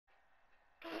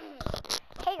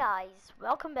guys,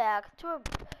 welcome back to a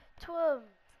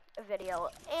video.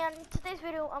 And today's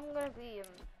video, I'm gonna be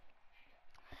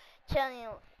telling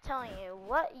you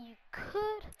what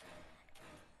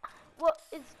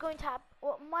is going to happen,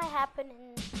 what might happen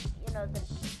in the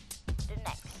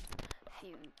next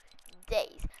few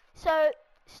days. So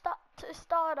to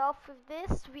start off with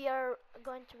this, we are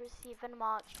going to receive and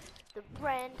watch the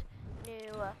brand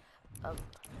new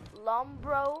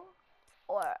Lombro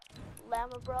or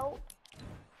Lamabro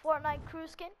Fortnite crew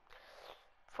skin.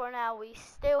 For now, we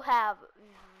still have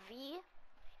V.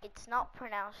 It's not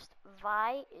pronounced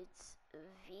Vi, it's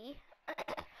V.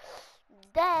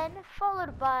 Then,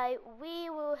 followed by, we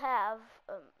will have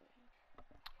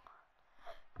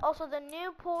also the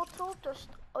new portal just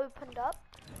opened up.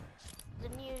 The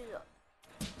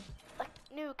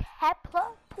new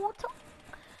Kepler portal,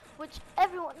 which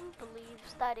everyone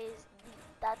believes that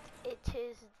it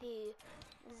is the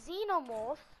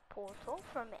Xenomorph portal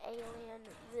from Alien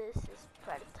vs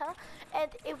Predator,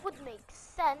 and it would make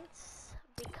sense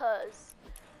because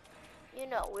we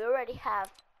already have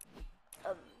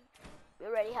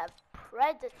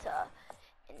Predator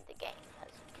in the game. As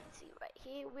you can see right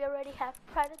here, we already have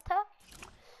Predator.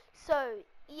 So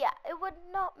yeah, it would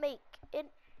not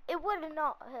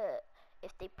hurt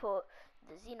if they put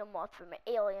the Xenomorph from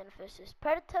Alien vs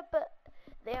Predator, but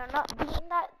they are not doing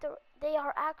that. They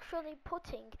are actually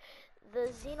putting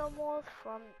the Xenomorph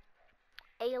from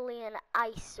Alien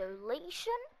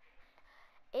Isolation,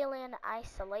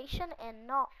 and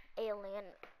not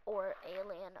Alien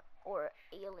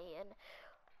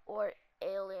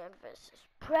versus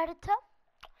Predator.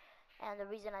 And the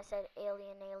reason I said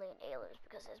Alien is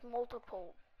because there's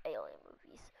multiple Alien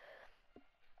movies.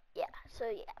 Yeah, so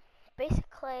yeah,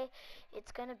 basically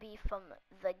it's gonna be from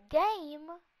the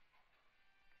game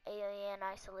Alien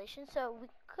Isolation, so we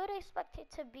could expect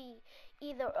it to be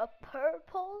either a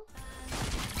purple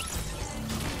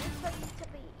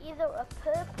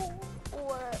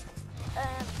or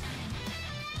an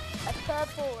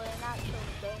actual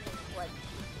gaming legend.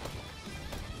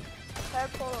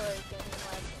 Purple or a gaming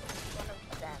legend, one of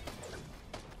them.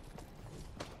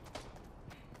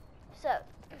 So,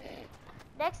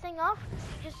 next thing off,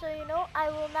 just so you know, I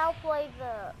will now play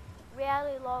the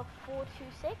Reality Log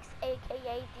 426,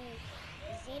 aka the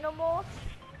Xenomorph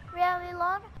Reality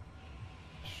Log.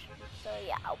 So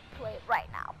yeah, I'll play it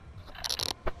right now.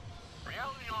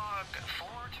 Reality Log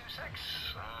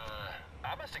 426.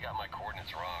 I must have got my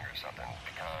coordinates wrong or something,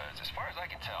 because as far as I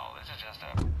can tell, this is just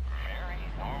a very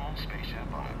normal spaceship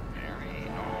on a very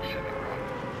normal shipping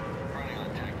route, running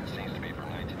on tech that seems to be from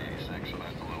 1986, so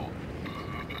that's a little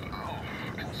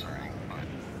concerning, but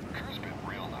crew's been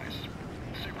real nice.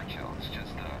 Super chill. It's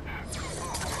just their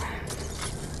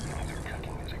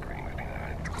cooking is agreeing with me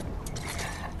that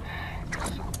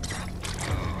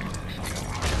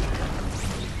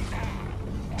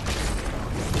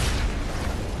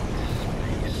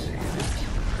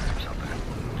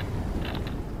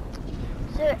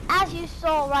so as you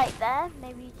saw right there,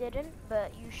 maybe you didn't,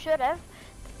 but you should have.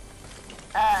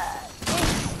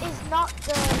 This is not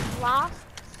the last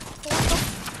portal,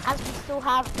 as we still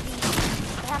have the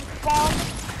camp farm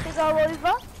to go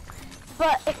over,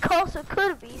 but it also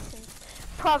could be, since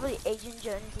probably Agent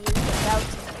Jonesy is about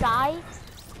to die.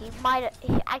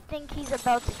 I think he's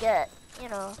about to get,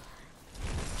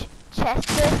 chest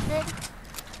bursted,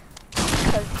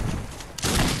 because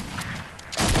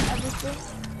everything.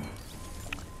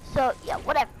 So yeah,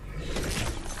 whatever.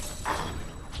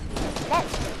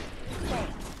 Next thing,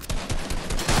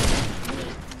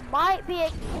 we might be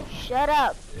shut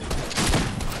up.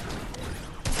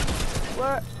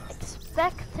 We're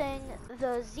expecting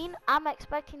I'm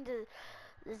expecting the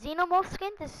Xenomorph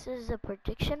skin. This is a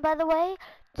prediction, by the way,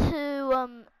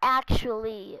 to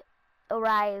actually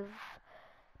arrive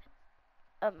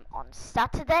on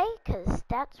Saturday, because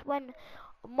that's when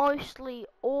mostly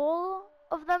all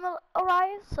of them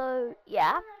arrive. So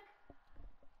yeah,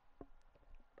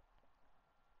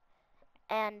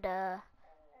 and yeah.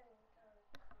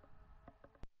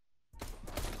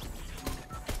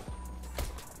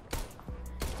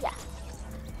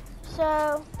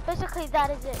 So basically that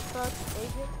is it for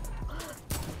Agent.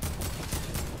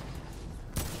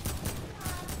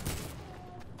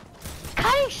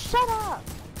 Kai, shut up!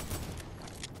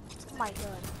 Oh my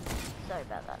god. Sorry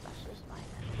about that, that's just my bad.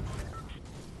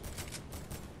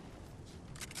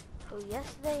 Oh,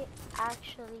 yesterday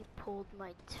actually pulled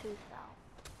my tooth out,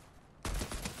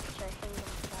 which I hate and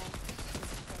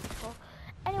painful.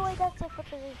 Anyway, that's it for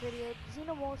today's video.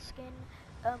 Xenomorph skin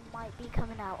might be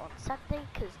coming out on Saturday,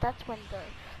 because that's when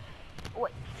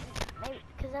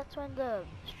the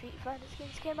Street Fighter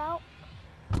skins came out.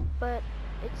 But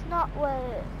It's not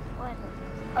when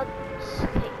others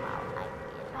came out, I mean.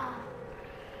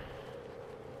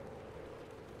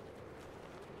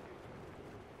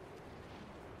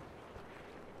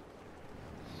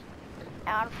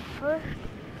 And first,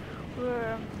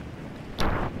 we're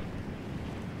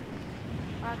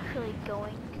actually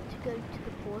going to go to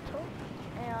the portal.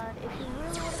 And if you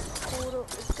really want the portal,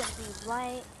 it's gonna be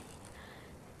right.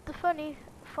 The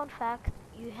fun fact,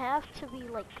 you have to be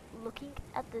like looking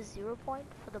at the 0 point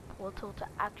for the portal to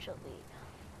actually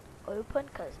open,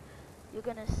 because you're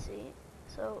gonna see.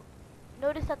 So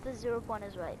notice that the 0 point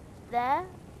is right there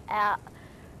at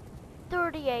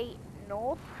 38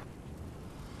 north.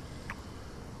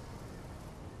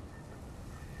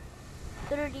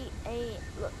 38,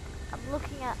 look, I'm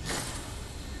looking at,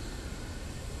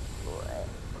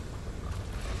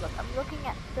 look, I'm looking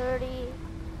at 30,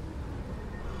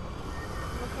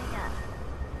 looking at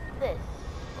this,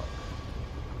 look,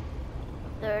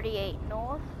 38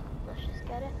 north, let's just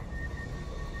get it,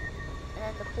 and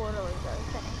then the portal is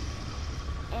opening.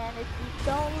 And if you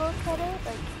don't look at it,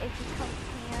 like if you come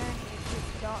here and you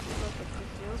don't look at the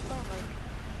 0 point, like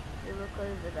you look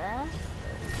over there,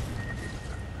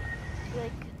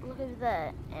 like look over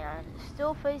there, and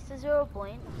still face the 0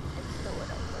 point, it's still would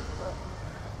open. But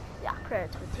yeah,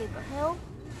 credits for Tabor Hill.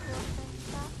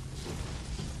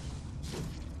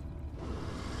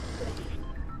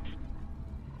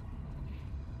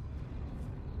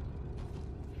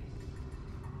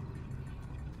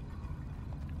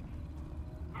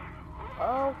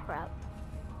 Oh crap.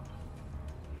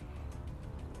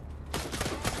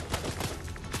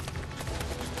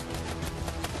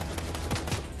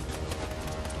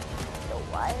 So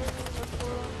why is the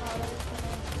portal not opening?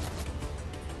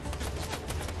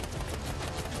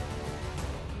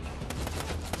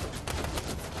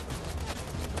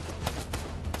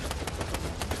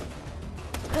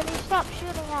 Can you stop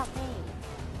shooting at me?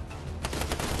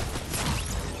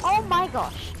 Oh my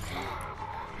gosh.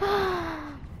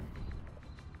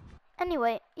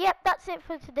 Anyway, yep, that's it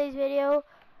for today's video.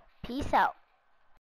 Peace out.